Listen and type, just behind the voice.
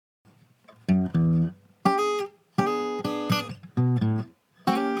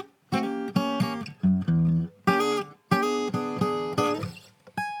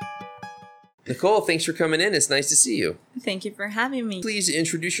Nicole, thanks for coming in. It's nice to see you. Thank you for having me. Please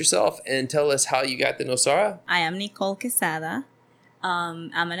introduce yourself and tell us how you got to Nosara. I am Nicole Quesada.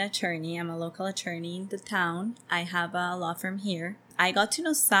 I'm an attorney. I'm a local attorney in the town. I have a law firm here. I got to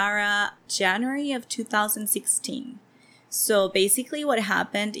Nosara January of 2016. So basically what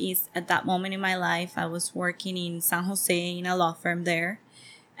happened is at that moment in my life, I was working in San Jose in a law firm there.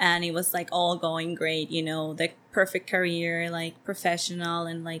 And it was like all going great, you know, the perfect career, like professional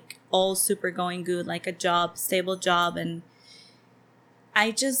and like all super going good, like a job, stable job. And I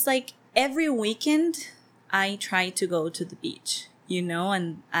just like every weekend I tried to go to the beach, you know,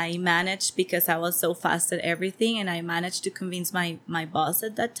 and I managed because I was so fast at everything. And I managed to convince my boss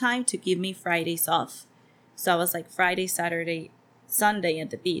at that time to give me Fridays off. So I was like Friday, Saturday, Sunday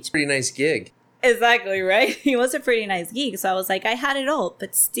at the beach. Pretty nice gig. Exactly, right? It was a pretty nice gig. So I was like, I had it all.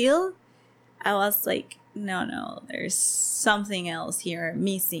 But still, I was like, no, there's something else here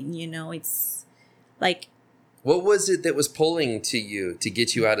missing, you know? It's like... What was it that was pulling to you to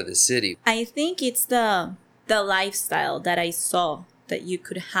get you out of the city? I think it's the lifestyle that I saw that you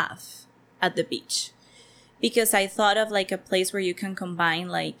could have at the beach. Because I thought of like a place where you can combine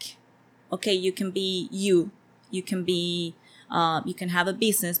like, okay, you can be you. You can be... you can have a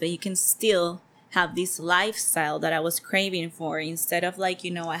business, but you can still have this lifestyle that I was craving for. Instead of like,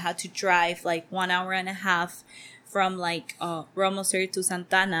 you know, I had to drive like 1 hour and a half from like Ramos to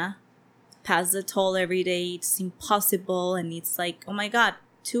Santana, pass the toll every day. It's impossible. And it's like, oh my God,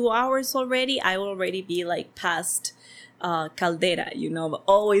 2 hours already? I will already be like past Caldera, you know,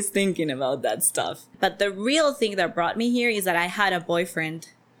 always thinking about that stuff. But the real thing that brought me here is that I had a boyfriend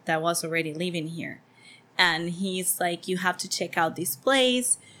that was already living here. And he's like, you have to check out this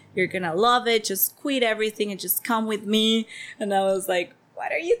place. You're going to love it. Just quit everything and just come with me. And I was like,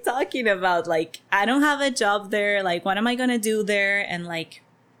 what are you talking about? Like, I don't have a job there. Like, what am I going to do there? And like,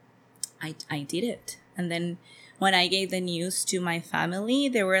 I did it. And then when I gave the news to my family,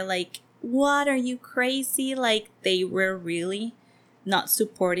 they were like, what, are you crazy? Like, they were really not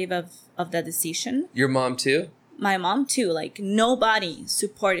supportive of the decision. Your mom too? My mom too, like nobody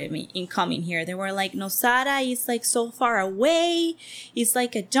supported me in coming here. They were like, Nosara is like so far away. It's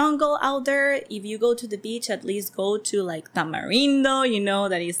like a jungle out there. If you go to the beach, at least go to like Tamarindo, you know,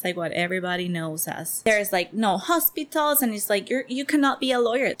 that is like what everybody knows as. There's like no hospitals and it's like, you cannot be a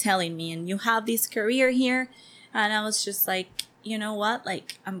lawyer telling me and you have this career here. And I was just like, you know what?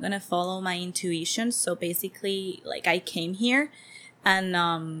 Like, I'm going to follow my intuition. So basically like I came here. And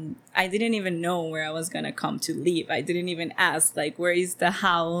I didn't even know where I was going to come to live. I didn't even ask, like, where is the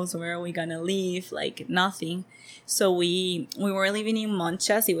house? Where are we going to live? Like, nothing. So we were living in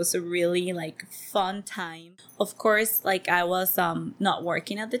Monchas. It was a really, like, fun time. Of course, like, I was not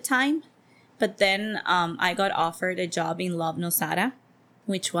working at the time. But then I got offered a job in Love Nosara,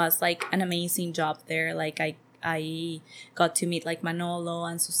 which was, like, an amazing job there. Like, I got to meet, like, Manolo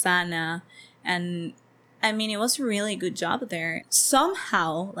and Susana. And I mean, it was a really good job there.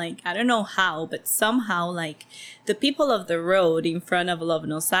 Somehow, like, I don't know how, but somehow, like, the people of the road in front of Love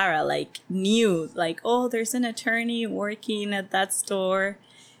Nosara, like, knew, like, oh, there's an attorney working at that store.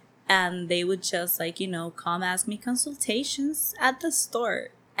 And they would just, like, you know, come ask me consultations at the store.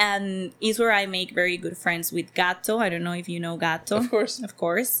 And it's where I make very good friends with Gato. I don't know if you know Gato. Of course. Of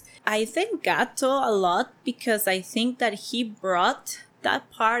course. I thank Gato a lot because I think that he brought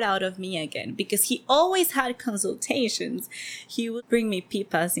that part out of me again, because he always had consultations. He would bring me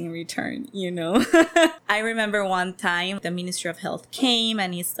pipas in return, you know. I remember one time the Ministry of Health came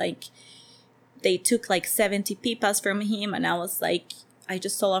and it's like they took like 70 pipas from him, and I was like, I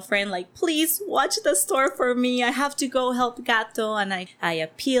just told a friend, like, please watch the store for me. I have to go help Gato. And I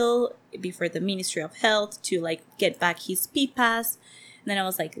appeal before the Ministry of Health to like get back his pipas. And then I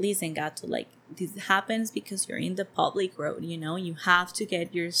was like, listen, Gato, like, this happens because you're in the public road, you know? You have to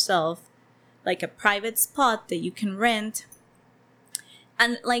get yourself, like, a private spot that you can rent.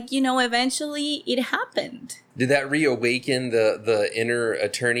 And, like, you know, eventually it happened. Did that reawaken the inner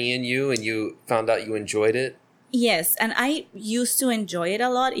attorney in you and you found out you enjoyed it? Yes, and I used to enjoy it a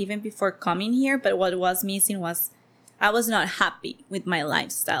lot even before coming here. But what was missing was I was not happy with my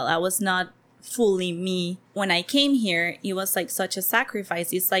lifestyle. I was not fully me. When I came here, it was like such a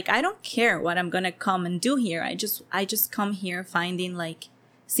sacrifice. It's like, I don't care what I'm gonna come and do here. I just come here finding like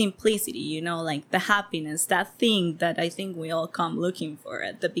simplicity, you know, like the happiness, that thing that I think we all come looking for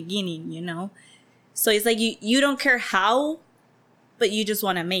at the beginning, you know. So it's like you don't care how, but you just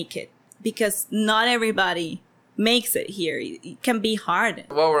want to make it, because not everybody makes it here. It can be hard.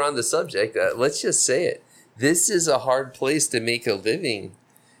 While we're on the subject, let's just say it. This is a hard place to make a living.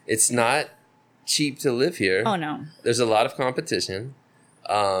 It's not cheap to live here. Oh, no. There's a lot of competition.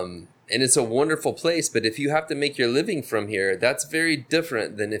 And And it's a wonderful place, but if you have to make your living from here, that's very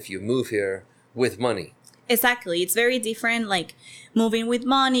different than if you move here with money. Exactly. It's very different. Like moving with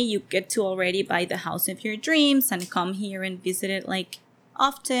money, you get to already buy the house of your dreams and come here and visit it like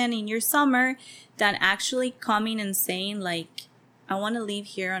often in your summer, than actually coming and saying like, I want to live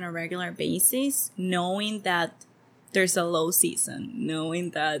here on a regular basis, knowing that there's a low season,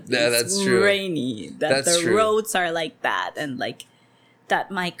 knowing that it's rainy, that the roads are like that, and like that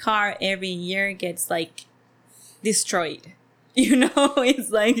my car every year gets like destroyed. You know,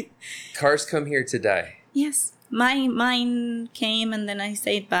 it's like cars come here to die. Yes, mine came and then I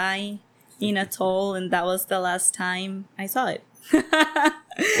said bye in a toll, and that was the last time I saw it.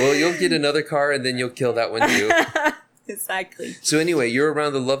 Well, you'll get another car and then you'll kill that one too. Exactly. So anyway, you're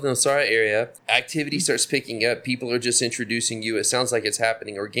around the Love Nosara area. Activity starts picking up. People are just introducing you. It sounds like it's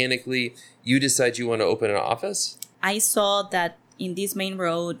happening organically. You decide you want to open an office? I saw that in this main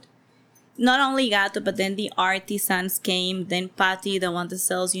road, not only Gato, but then the artisans came, then Patty, the one that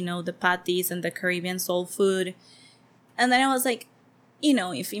sells, you know, the patties and the Caribbean soul food. And then I was like, you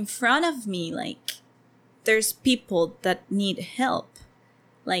know, if in front of me, like, there's people that need help,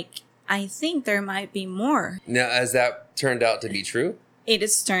 like, I think there might be more. Now, has that turned out to be true? It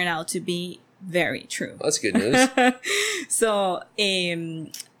has turned out to be very true. Well, that's good news. So,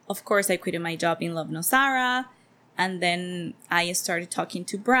 of course, I quit my job in Love Nosara. And then I started talking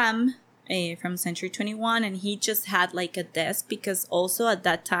to Bram from Century 21. And he just had like a desk, because also at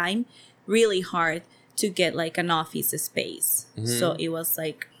that time, really hard to get like an office space. Mm-hmm. So it was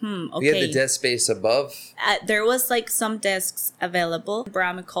like, okay. You had the desk space above? There was like some desks available.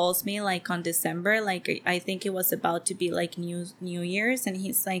 Bram calls me like on December, like I think it was about to be like New Year's. And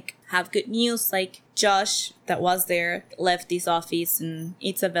he's like, have good news. Like Josh that was there left this office and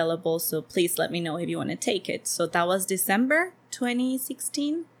it's available. So please let me know if you want to take it. So that was December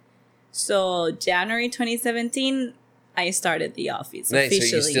 2016. So January 2017, I started the office officially. Nice.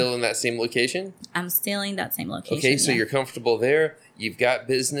 So you're still in that same location? I'm still in that same location. Okay, so you're comfortable there. You've got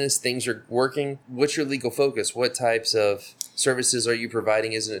business. Things are working. What's your legal focus? What types of services are you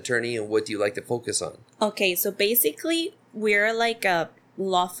providing as an attorney, and what do you like to focus on? Okay, so basically, we're like a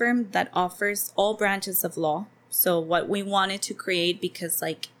law firm that offers all branches of law. So what we wanted to create, because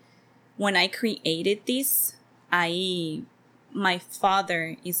like when I created this, my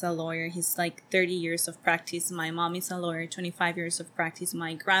father is a lawyer. He's like 30 years of practice. My mom is a lawyer, 25 years of practice.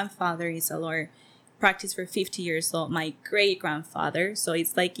 My grandfather is a lawyer, practiced for 50 years. So my great grandfather. So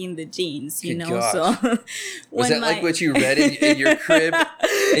it's like in the genes, you know. Gosh. So was that like what you read in your crib?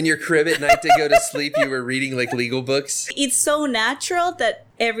 In your crib at night to go to sleep, you were reading like legal books? It's so natural that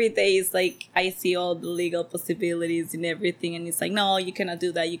every day is like I see all the legal possibilities and everything, and it's like, no, you cannot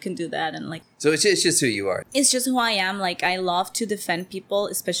do that, you can do that, and like, so it's just who you are. It's just who I am. Like, I love to defend people,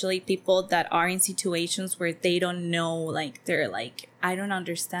 especially people that are in situations where they don't know, like they're like, I don't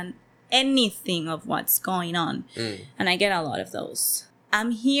understand anything of what's going on. And I get a lot of those.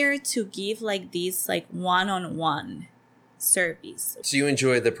 I'm here to give like this like one-on-one service. So you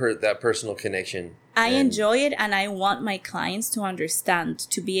enjoy that personal connection? I enjoy it, and I want my clients to understand,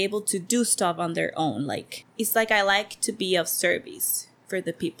 to be able to do stuff on their own. Like, it's like I like to be of service for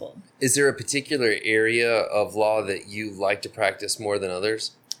the people. Is there a particular area of law that you like to practice more than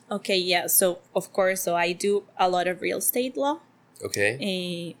others? Okay, yeah. So, of course, I do a lot of real estate law.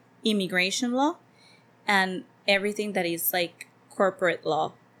 Okay. Immigration law, and everything that is like corporate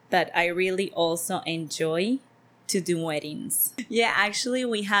law. But I really also enjoy to do weddings. Yeah, actually,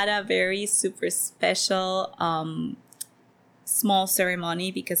 we had a very super special small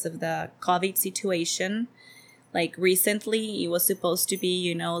ceremony because of the COVID situation. Like recently, it was supposed to be,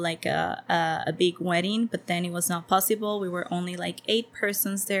 you know, like a big wedding, but then it was not possible. We were only like 8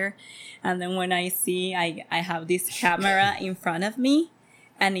 persons there. And then when I see, I have this camera in front of me,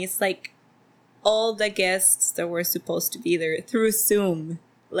 and it's like all the guests that were supposed to be there through Zoom,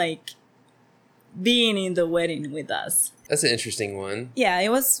 like being in the wedding with us. That's an interesting one. Yeah, it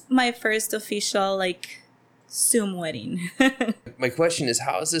was my first official like Zoom wedding. My question is,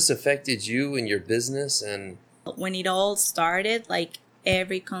 how has this affected you and your business? And when it all started, like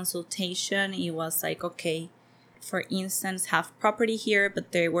every consultation, it was like, okay, for instance, have property here,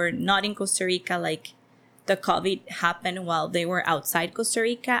 but they were not in Costa Rica. Like the COVID happened while they were outside Costa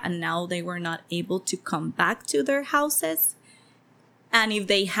Rica, and now they were not able to come back to their houses. And if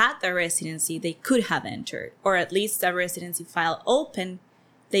they had the residency, they could have entered, or at least the residency file open,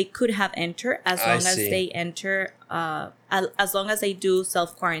 they could have entered as long as they enter, as long as they do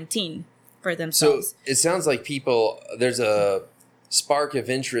self-quarantine for themselves. So it sounds like there's a spark of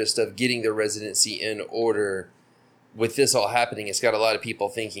interest of getting the residency in order with this all happening, it's got a lot of people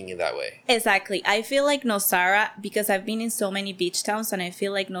thinking in that way. Exactly. I feel like Nosara, because I've been in so many beach towns, and I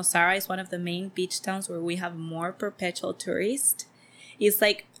feel like Nosara is one of the main beach towns where we have more perpetual tourists. It's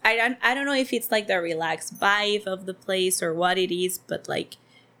like, I don't know if it's like the relaxed vibe of the place or what it is, but like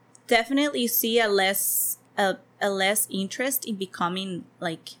definitely see a less interest in becoming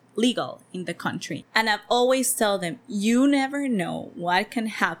like legal in the country. And I've always tell them, you never know what can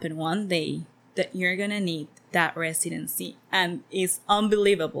happen one day that you're gonna need that residency. And it's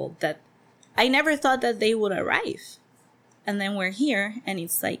unbelievable that I never thought that they would arrive. And then we're here and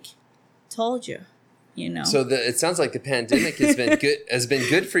it's like, told you, you know. So it sounds like the pandemic has been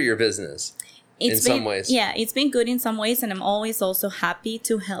good for your business some ways. Yeah, it's been good in some ways, and I'm always also happy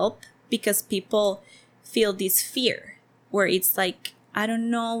to help because people feel this fear where it's like, I don't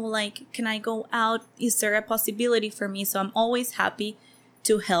know, like, can I go out? Is there a possibility for me? So I'm always happy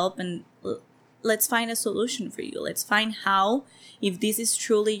to help, and let's find a solution for you. Let's find how, if this is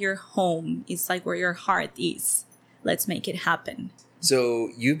truly your home, it's like where your heart is. Let's make it happen. So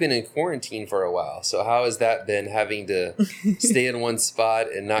you've been in quarantine for a while. So how has that been, having to stay in one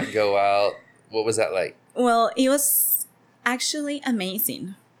spot and not go out? What was that like? Well, it was actually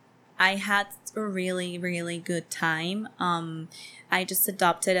amazing. I had a really, really good time. I just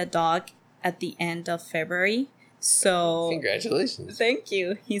adopted a dog at the end of February. So congratulations. Thank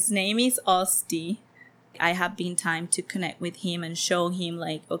you. His name is Osti. I have been time to connect with him and show him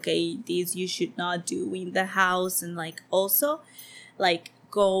like, okay, these you should not do in the house, and like also like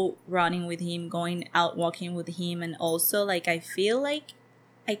go running with him, going out walking with him. And also like I feel like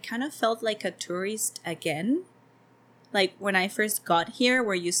I kind of felt like a tourist again. Like when I first got here,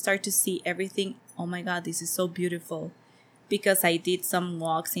 where you start to see everything, oh my God, this is so beautiful. Because I did some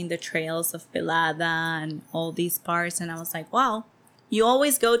walks in the trails of Pelada and all these parts, and I was like, wow, you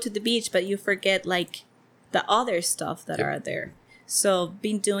always go to the beach, but you forget like the other stuff that are there. So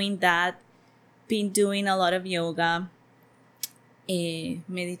been doing that, been doing a lot of yoga,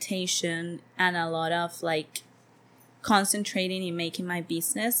 meditation, and a lot of like concentrating in making my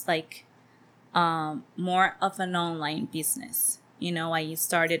business like more of an online business. You know, I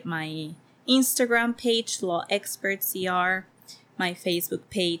started my Instagram page, Law Expert CR, my Facebook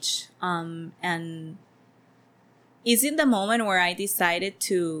page, and is it the moment where I decided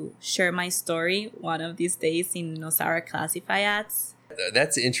to share my story one of these days in Nosara Classify ads.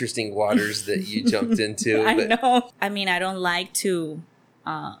 That's interesting waters that you jumped into. I know. I mean, I don't like to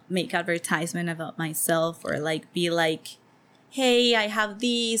make advertisement about myself or like be like, hey, I have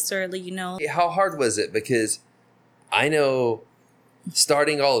these, or you know. How hard was it? Because I know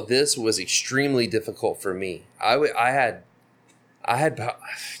starting all of this was extremely difficult for me. I had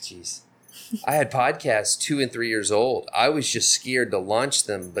podcasts 2 and 3 years old. I was just scared to launch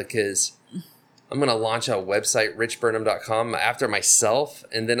them because I'm going to launch a website, richburnham.com, after myself,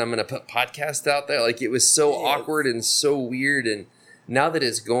 and then I'm going to put podcasts out there. Like, it was so awkward and so weird, and now that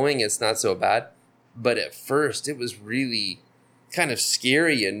it's going, it's not so bad. But at first, it was really kind of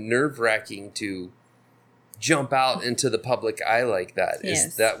scary and nerve-wracking to jump out into the public eye like that. Yes.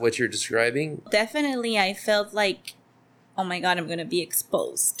 Is that what you're describing? Definitely, I felt like, oh my God, I'm going to be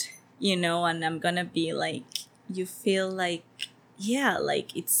exposed, you know, and I'm going to be like, you feel like, yeah,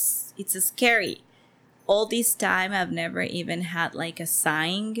 like it's scary. All this time, I've never even had like a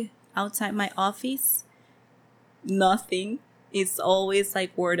sign outside my office. Nothing. It's always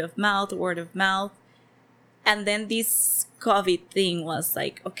like word of mouth. And then this COVID thing was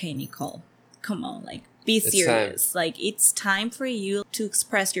like, okay, Nicole, come on, like be serious. Like it's time for you to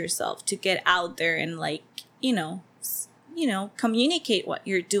express yourself, to get out there and like, you know, communicate what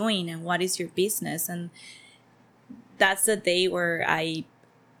you're doing and what is your business. And that's the day where I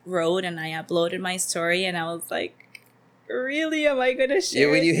wrote and I uploaded my story, and I was like, really, am I gonna share?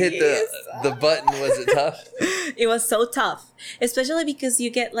 Yeah, when you hit the button, was it tough? It was so tough, especially because you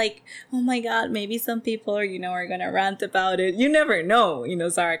get like, oh my God, maybe some people are gonna rant about it. You never know,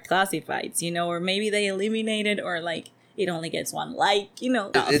 Zara Classifieds, or maybe they eliminate it, or like it only gets one like,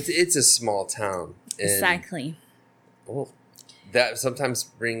 It's a small town. Exactly. Well, that sometimes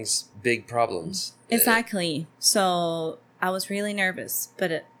brings big problems. Exactly. So I was really nervous,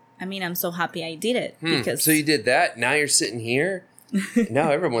 but I'm so happy I did it because. So you did that. Now you're sitting here.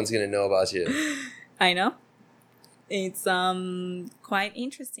 Now everyone's gonna know about you. I know. It's quite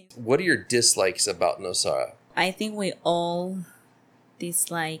interesting. What are your dislikes about Nosara? I think we all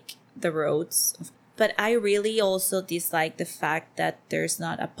dislike the roads, but I really also dislike the fact that there's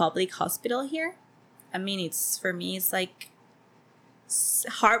not a public hospital here. For me, it's like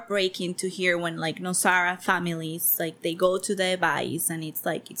heartbreaking to hear when like Nosara families like they go to the Ibais and it's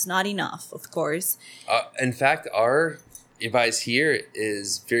like it's not enough, of course. In fact, our Ibais here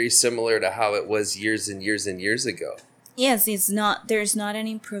is very similar to how it was years and years and years ago. Yes, there's not an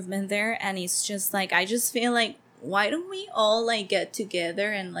improvement there, and it's just like I just feel like why don't we all like get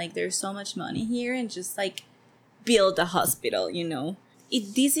together and like there's so much money here and just like build a hospital, you know?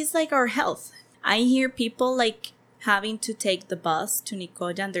 This is like our health. I hear people like having to take the bus to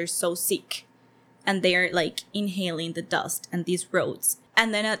Nicoya and they're so sick and they're like inhaling the dust and these roads.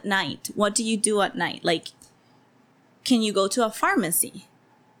 And then at night, what do you do at night? Like, can you go to a pharmacy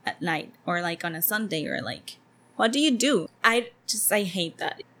at night or like on a Sunday or like, what do you do? I hate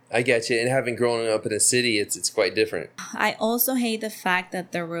that. I get you. And having grown up in a city, it's quite different. I also hate the fact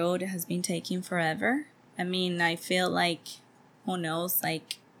that the road has been taking forever. I mean, I feel like, who knows,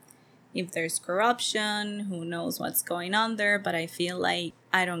 like, if there's corruption, who knows what's going on there, but I feel like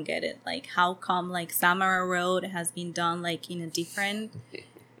I don't get it. Like, how come, like, Samara Road has been done, like, in a different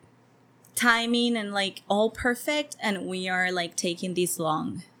timing and, like, all perfect, and we are, like, taking this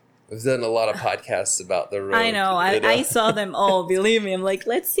long. We've done a lot of podcasts about the road. I know. I saw them all. Believe me. I'm like,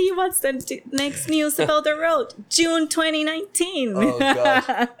 let's see what's the next news about the road. June 2019. Oh, gosh.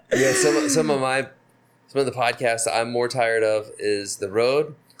 Yeah, some of the podcasts I'm more tired of is the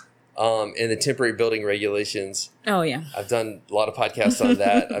road and the temporary building regulations. Oh, yeah. I've done a lot of podcasts on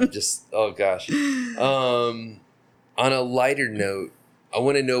that. I'm just, oh, gosh. On a lighter note, I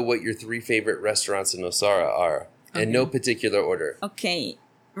want to know what your 3 favorite restaurants in Nosara are, in no particular order. Okay.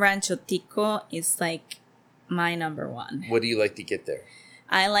 Rancho Tico is like my number 1. What do you like to get there?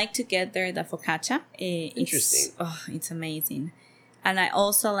 I like to get there the focaccia. Interesting. It's amazing. And I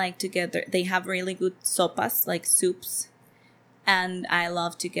also like to get there. They have really good sopas, like soups. And I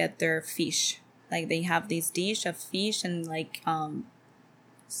love to get their fish. Like they have this dish of fish and like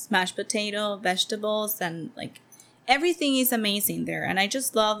smashed potato, vegetables, and like everything is amazing there. And I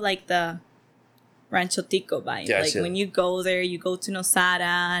just love like the Rancho Tico vibe. Gotcha. Like when you go there, you go to Nosara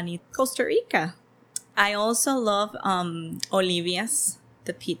and it's Costa Rica. I also love Olivia's.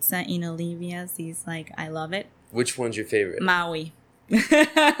 The pizza in Olivia's is like, I love it. Which one's your favorite? Maui.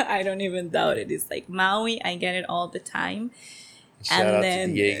 I don't even doubt it. It's like Maui. I get it all the time. Shout out to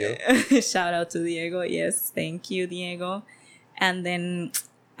Diego. Shout out to Diego. Yes, thank you, Diego. And then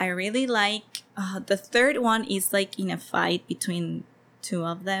I really like the third one is like in a fight between 2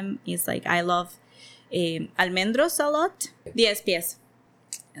 of them. Is like I love Almendros a lot. DSPS.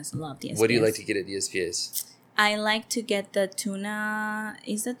 Yes, I love DSPS. What do you like to get at DSPS? I like to get the tuna.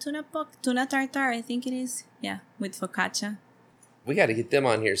 Is that tuna tuna tartar? I think it is. Yeah, with focaccia. We got to get them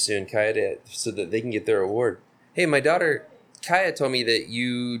on here soon, Kaya, so that they can get their award. Hey, my daughter Kaya told me that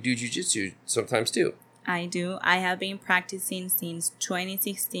you do jiu-jitsu sometimes too. I do. I have been practicing since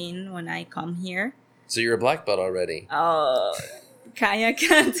 2016 when I come here. So you're a black belt already. Oh, Kaya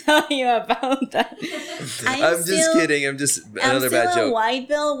can't tell you about that. I'm just kidding. I'm another bad joke. I'm still a white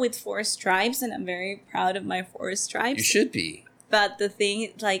belt with 4 stripes, and I'm very proud of my 4 stripes. You should be. But the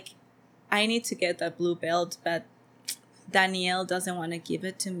thing, like, I need to get that blue belt, but Daniel doesn't want to give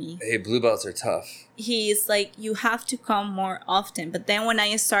it to me. Hey, blue belts are tough. He's like, you have to come more often. But then when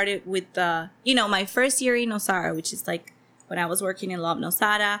I started with my first year in Nosara, which is like when I was working in Love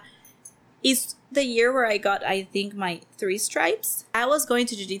Nosara, is the year where I got, I think, my 3 stripes. I was going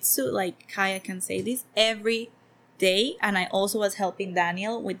to jiu-jitsu, like Kaya can say this, every day. And I also was helping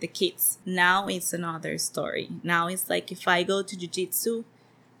Daniel with the kids. Now it's another story. Now it's like if I go to jiu-jitsu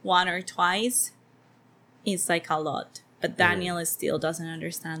 1 or twice, it's like a lot. But Daniel still doesn't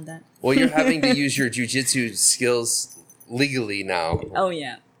understand that. Well, you're having to use your jiu-jitsu skills legally now. Oh,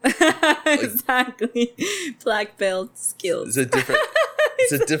 yeah. Exactly. Black belt skills. It's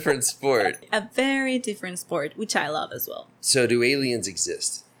a different sport. A very different sport, which I love as well. So do aliens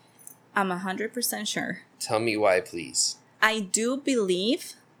exist? I'm 100% sure. Tell me why, please. I do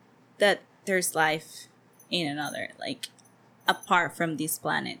believe that there's life in another, like, apart from this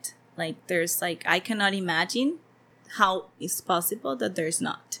planet. Like, there's, like, I cannot imagine how it's possible that there's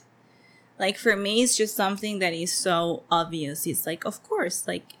not. Like, for me, it's just something that is so obvious. It's like, of course,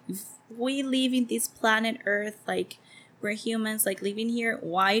 like, if we live in this planet Earth, like, we're humans, like, living here,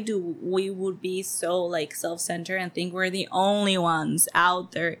 why do we would be so, like, self-centered and think we're the only ones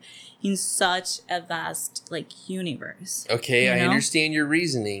out there in such a vast, like, universe? Okay, you know? I understand your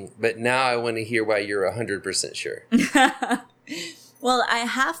reasoning, but now I want to hear why you're 100% sure. Well, I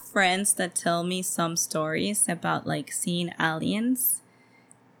have friends that tell me some stories about, like, seeing aliens.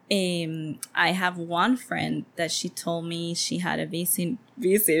 I have one friend that she told me she had a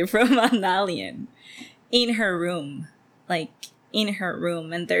visit from an alien in her room. Like, in her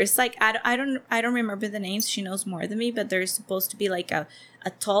room, and there's like I don't remember the names. She knows more than me, but there's supposed to be like a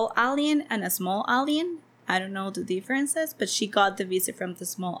tall alien and a small alien. I don't know the differences, but she got the visit from the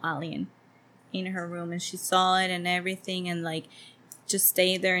small alien in her room, and she saw it and everything, and like just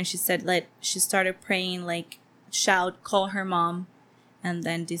stayed there. And she said like she started praying, like shout, call her mom, and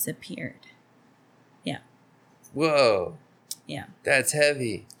then disappeared. Yeah. Whoa. Yeah. That's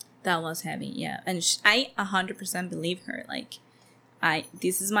heavy. That was heavy. Yeah. And I 100% believe her. Like,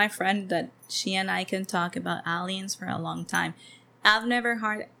 this is my friend that she and I can talk about aliens for a long time. I've never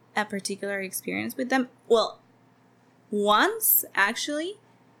had a particular experience with them. Well, once actually,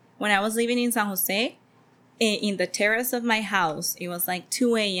 when I was living in San Jose, in the terrace of my house, it was like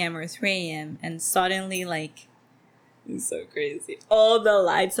 2 a.m. or 3 a.m. and suddenly, like, it's so crazy. All the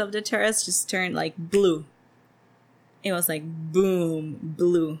lights of the terrace just turned like blue. It was like boom,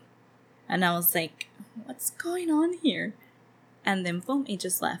 blue. And I was like, what's going on here? And then boom, it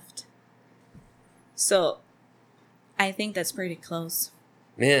just left. So I think that's pretty close.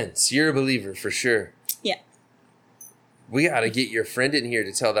 Man, so you're a believer for sure. Yeah. We got to get your friend in here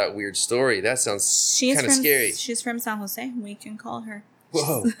to tell that weird story. That sounds kind of scary. She's from San Jose. We can call her.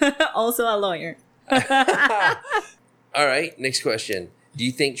 Whoa. Also a lawyer. All right, next question. Do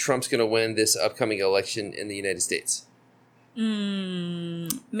you think Trump's going to win this upcoming election in the United States?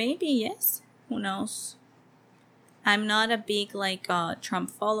 Maybe, yes. Who knows? I'm not a big like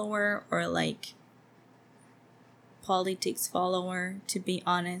Trump follower or like politics follower, to be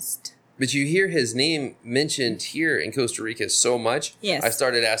honest. But you hear his name mentioned here in Costa Rica so much. Yes. I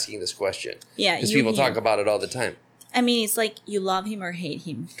started asking this question. Yeah, because people talk about it all the time. I mean, it's like you love him or hate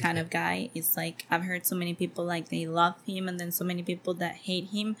him kind of guy. It's like I've heard so many people like they love him, and then so many people that hate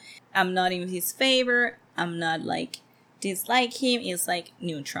him. I'm not in his favor. I'm not like dislike him. It's like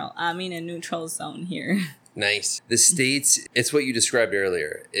neutral. I'm in a neutral zone here. Nice. The States, it's what you described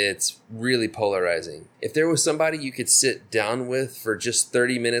earlier. It's really polarizing. If there was somebody you could sit down with for just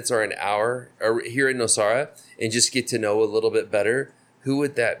 30 minutes or an hour or here in Nosara and just get to know a little bit better, who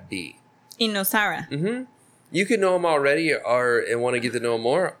would that be? In Nosara? Mm-hmm. You could know them already and want to get to know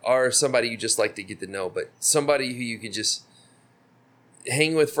more, or somebody you just like to get to know, but somebody who you could just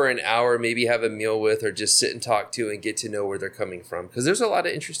hang with for an hour, maybe have a meal with, or just sit and talk to and get to know where they're coming from. Because there's a lot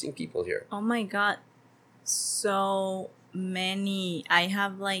of interesting people here. Oh my God. So many. I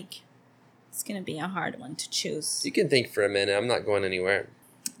have like, it's going to be a hard one to choose. You can think for a minute. I'm not going anywhere.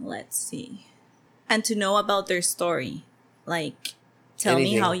 Let's see. And to know about their story. Like, tell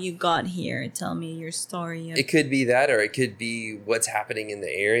Anything. me how you got here. Tell me your story. It could be that, or it could be what's happening in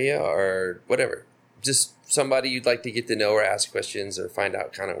the area, or whatever. Just somebody you'd like to get to know or ask questions or find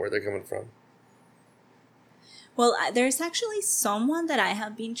out kind of where they're coming from. Well, there's actually someone that I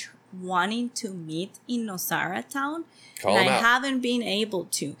have been wanting to meet in Nosara town. Call and him I out. haven't been able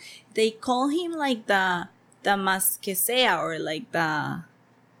to. They call him like the Masquesea, or like the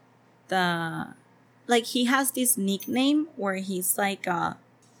like he has this nickname where he's like a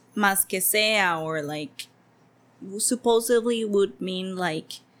Masquesea, or like supposedly would mean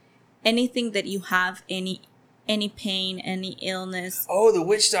like anything that you have, any pain, any illness. Oh, the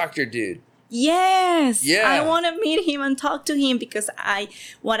witch doctor dude. Yes. Yeah. I want to meet him and talk to him, because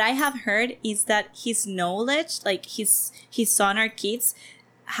what I have heard is that his knowledge, like his son or kids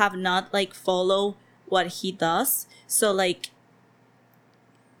have not like follow what he does. So like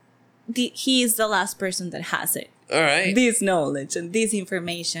he is the last person that has it. All right. This knowledge and this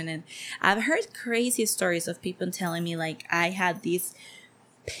information. And I've heard crazy stories of people telling me like I had this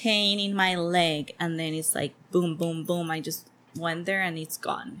pain in my leg, and then it's like boom, boom, boom. I just went there and it's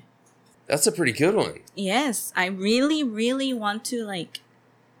gone. That's a pretty good one. Yes, I really, really want to like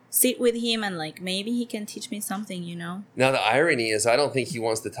sit with him, and like maybe he can teach me something, you know? Now, the irony is I don't think he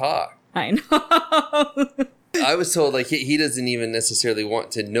wants to talk. I know. I was told like he doesn't even necessarily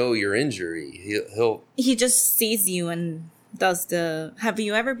want to know your injury. He'll He just sees you and does the... Have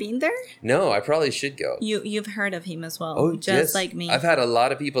you ever been there? No, I probably should go. You've heard of him as well. Oh, just yes. like me. I've had a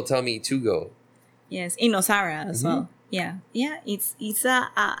lot of people tell me to go. Yes, in Nosara as well. Yeah, yeah. It's an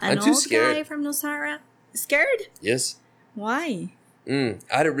I'm too old scared. guy from Nosara. Scared? Yes. Why? I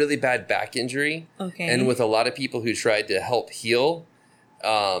had a really bad back injury. Okay. And with a lot of people who tried to help heal,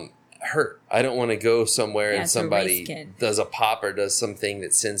 hurt. I don't want to go somewhere and to somebody risk it. does a pop or does something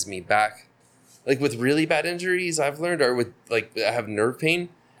that sends me back. Like with really bad injuries, I've learned, or with like I have nerve pain.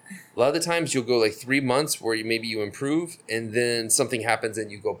 A lot of the times you'll go like 3 months where maybe you improve, and then something happens and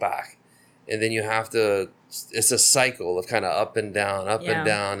you go back. And then you have to, it's a cycle of kind of up and down,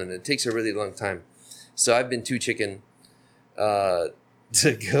 and it takes a really long time. So I've been too chicken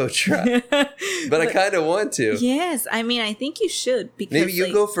to go try. But I kind of want to. Yes, I mean, I think you should, because Maybe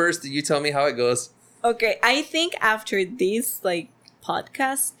you go first and you tell me how it goes. Okay, I think after this like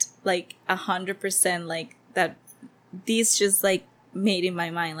podcast, like 100%, like that, this just like made in my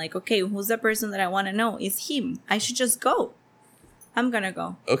mind, like, okay, who's the person that I want to know? Is him. I should just go. I'm gonna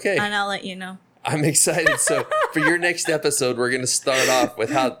go. Okay. And I'll let you know. I'm excited. So for your next episode, we're gonna start off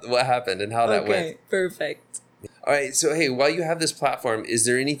with what happened and how that went. Okay, perfect. All right. So hey, while you have this platform, is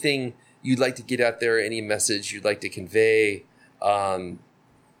there anything you'd like to get out there? Any message you'd like to convey?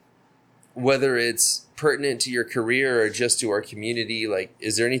 Whether it's pertinent to your career or just to our community, like,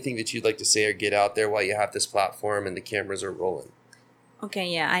 is there anything that you'd like to say or get out there while you have this platform and the cameras are rolling? Okay,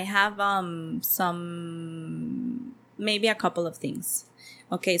 yeah, I have some, maybe a couple of things.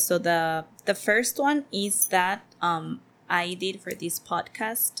 Okay, so the first one is that I did for this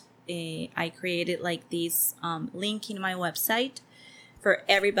podcast, I created like this link in my website for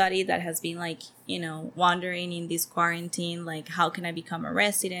everybody that has been like, you know, wondering in this quarantine, like, how can I become a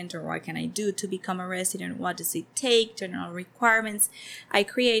resident, or what can I do to become a resident? What does it take? General requirements. I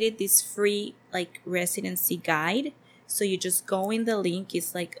created this free like residency guide. So you just go in the link.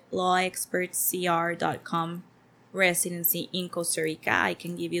 It's like lawexpertcr.com residency in Costa Rica. I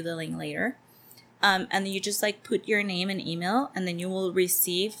can give you the link later. And you just like put your name and email, and then you will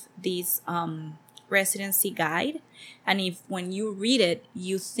receive this residency guide. And if when you read it,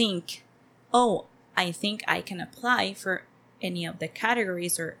 you think, oh, I think I can apply for any of the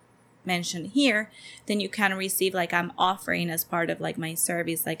categories or mentioned here, then you can receive, like, I'm offering as part of like my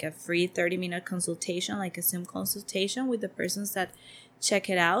service, like a free 30-minute consultation, like a Zoom consultation with the persons that check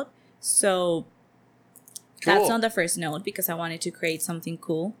it out. So Cool. That's on the first note, because I wanted to create something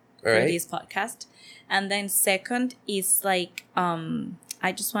cool for this podcast. And then second is like,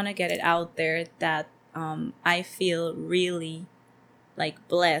 I just want to get it out there that I feel really like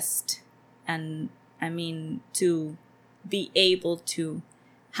blessed, and I mean, to be able to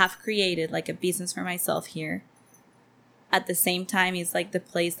have created like a business for myself here. At the same time, it's like the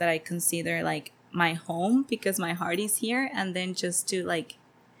place that I consider like my home, because my heart is here. And then just to like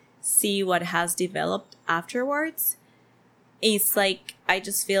see what has developed afterwards, it's like I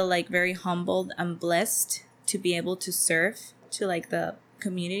just feel like very humbled and blessed to be able to serve to like the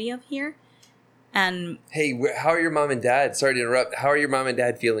community of here. And hey, how are your mom and dad? Sorry to interrupt. How are your mom and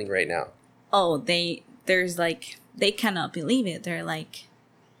dad feeling right now? Oh, they cannot believe it. They're like,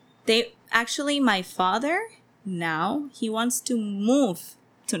 actually, my father now, he wants to move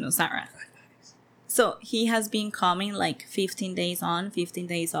to Nosara. So he has been coming like 15 days on, 15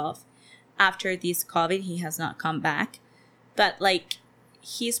 days off. After this COVID, he has not come back. But like,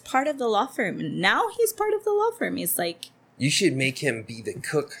 he's part of the law firm. Now he's part of the law firm. It's like, you should make him be the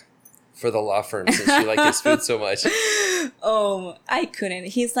cook for the law firm, since you like his food so much. Oh, I couldn't.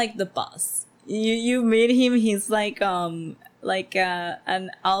 He's like the boss. You meet him, he's like an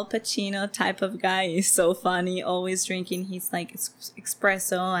Al Pacino type of guy. He's so funny, always drinking his like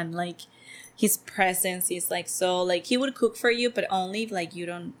espresso, and like his presence is like, so like he would cook for you, but only if like you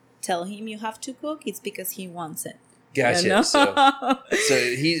don't tell him you have to cook. It's because he wants it. Gotcha. You know? So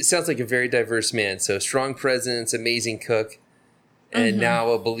he sounds like a very diverse man. So strong presence, amazing cook, and now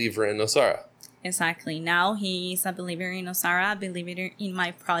a believer in Nosara. Exactly. Now he's a believer in Nosara, a believer in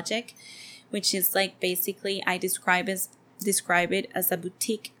my project, which is like basically I describe it as a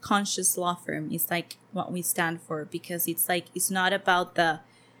boutique conscious law firm. It's like what we stand for, because it's like, it's not about the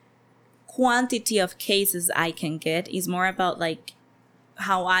quantity of cases I can get. It's more about like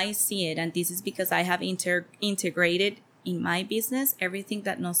how I see it. And this is because I have integrated in my business everything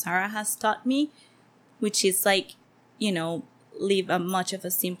that Nosara has taught me, which is like, you know, live a much of a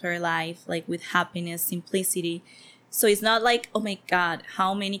simpler life, like with happiness, simplicity. So it's not like, oh my God,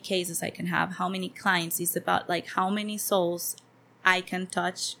 how many cases I can have, how many clients. It's about like how many souls I can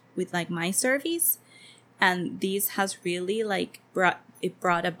touch with like my service. And this has really like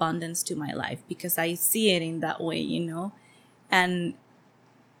brought abundance to my life, because I see it in that way, you know. And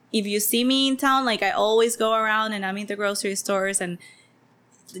if you see me in town, like I always go around and I'm in the grocery stores, and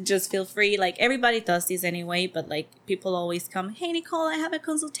just feel free. Like everybody does this anyway, but like people always come, hey Nicole, I have a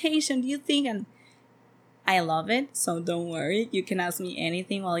consultation, do you think? And I love it. So don't worry. You can ask me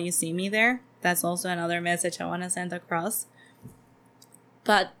anything while you see me there. That's also another message I want to send across.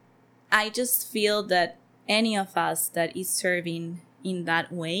 But I just feel that any of us that is serving in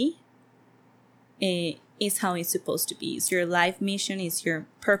that way is how it's supposed to be. It's your life mission, it's your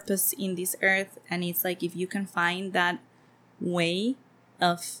purpose in this earth. And it's like, if you can find that way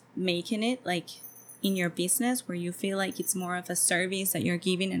of making it like in your business, where you feel like it's more of a service that you're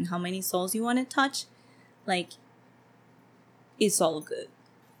giving and how many souls you want to touch, like it's all good.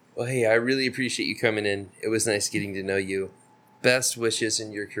 Well, hey, I really appreciate you coming in. It was nice getting to know you. Best wishes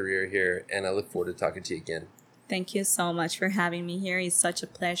in your career here, and I look forward to talking to you again. Thank you so much for having me here. It's such a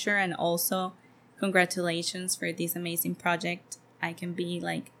pleasure, and also congratulations for this amazing project. I can be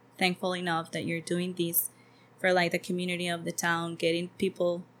like thankful enough that you're doing this for like the community of the town, getting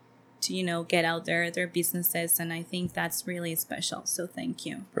people to, you know, get out there, their businesses, and I think that's really special. So thank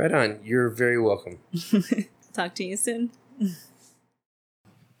you. Right on. You're very welcome. Talk to you soon.